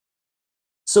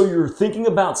So you're thinking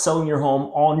about selling your home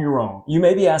on your own. You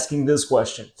may be asking this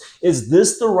question: is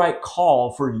this the right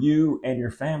call for you and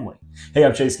your family? Hey,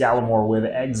 I'm Chase Gallimore with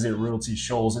Exit Realty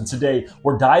Shoals, and today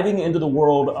we're diving into the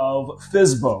world of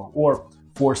FSBO, or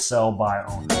for sale by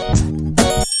owner.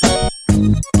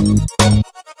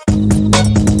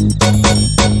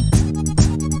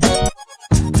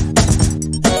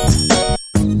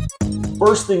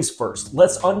 First things first,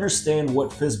 let's understand what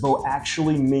FSBO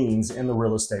actually means in the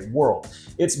real estate world.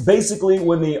 It's basically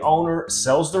when the owner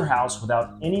sells their house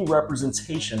without any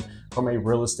representation from a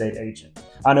real estate agent.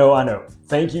 I know.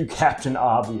 Thank you, Captain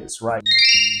Obvious, right?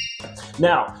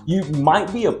 Now, you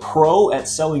might be a pro at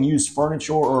selling used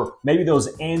furniture or maybe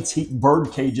those antique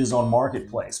bird cages on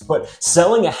Marketplace, but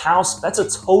selling a house, that's a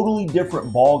totally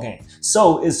different ballgame.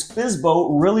 So is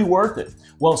FSBO really worth it?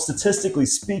 Well, statistically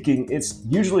speaking, it's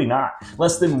usually not.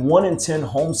 Less than 1 in 10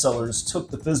 home sellers took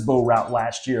the FSBO route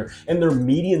last year, and their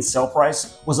median sale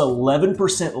price was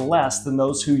 11% less than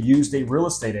those who used a real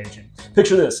estate agent.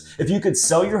 Picture this: if you could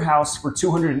sell your house for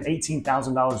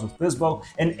 $218,000 with FSBO,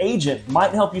 an agent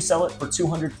might help you sell it for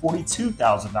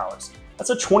 $242,000.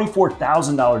 That's a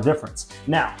 $24,000 difference.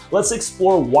 Now, let's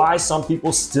explore why some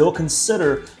people still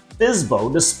consider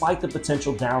FSBO despite the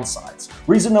potential downsides.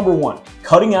 Reason number 1,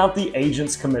 cutting out the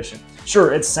agent's commission.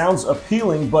 Sure, it sounds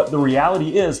appealing, but the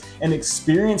reality is an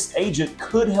experienced agent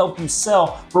could help you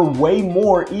sell for way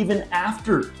more even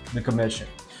after the commission.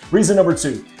 Reason number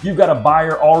 2, you've got a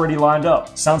buyer already lined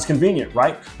up. Sounds convenient,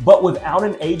 right? But without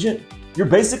an agent, you're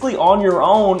basically on your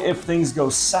own if things go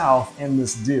south in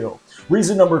this deal.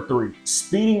 Reason number 3,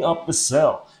 speeding up the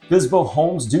sale. FSBO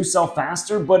homes do sell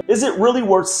faster, but is it really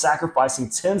worth sacrificing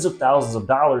tens of thousands of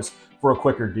dollars for a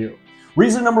quicker deal?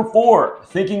 Reason number 4,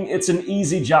 thinking it's an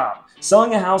easy job.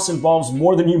 Selling a house involves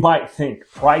more than you might think.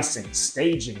 Pricing,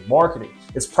 staging, marketing.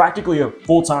 It's practically a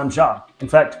full-time job. In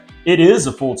fact, it is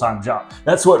a full-time job.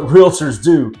 That's what realtors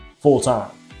do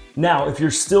full-time. Now, if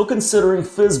you're still considering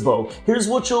FSBO, here's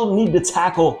what you'll need to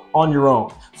tackle on your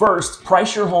own. First,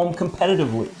 price your home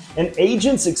competitively. An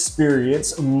agent's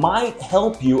experience might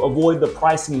help you avoid the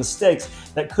pricing mistakes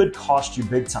that could cost you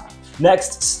big time.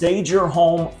 Next, stage your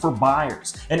home for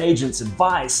buyers. An agent's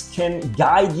advice can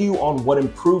guide you on what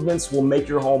improvements will make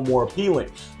your home more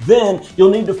appealing. Then,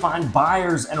 you'll need to find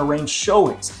buyers and arrange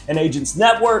showings. An agent's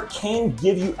network can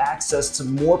give you access to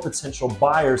more potential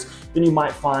buyers than you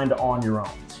might find on your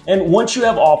own. And once you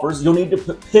have offers, you'll need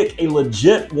to pick a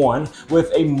legit one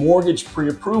with a mortgage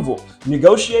pre-approval.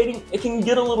 Negotiating, it can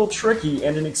get a little tricky,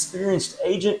 and an experienced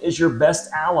agent is your best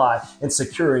ally in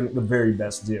securing the very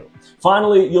best deal.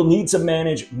 Finally, you'll need to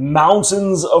manage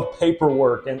mountains of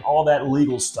paperwork and all that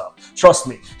legal stuff. Trust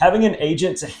me, having an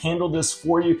agent to handle this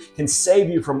for you can save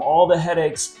you from all the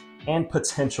headaches and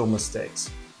potential mistakes.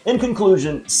 In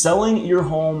conclusion, selling your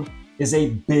home is a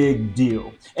big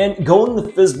deal, and going the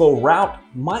FSBO route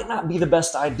might not be the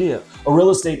best idea. A real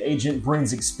estate agent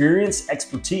brings experience,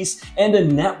 expertise, and a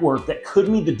network that could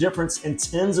mean the difference in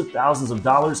tens of thousands of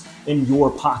dollars in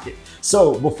your pocket.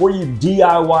 So before you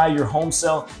DIY your home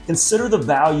sale, consider the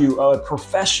value a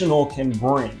professional can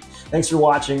bring. Thanks for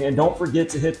watching, and don't forget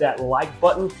to hit that like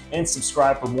button and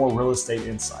subscribe for more real estate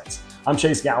insights. I'm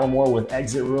Chase Gallimore with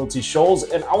Exit Realty Shoals,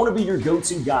 and I want to be your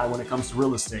go-to guy when it comes to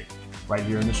real estate, right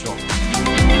here in the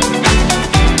show.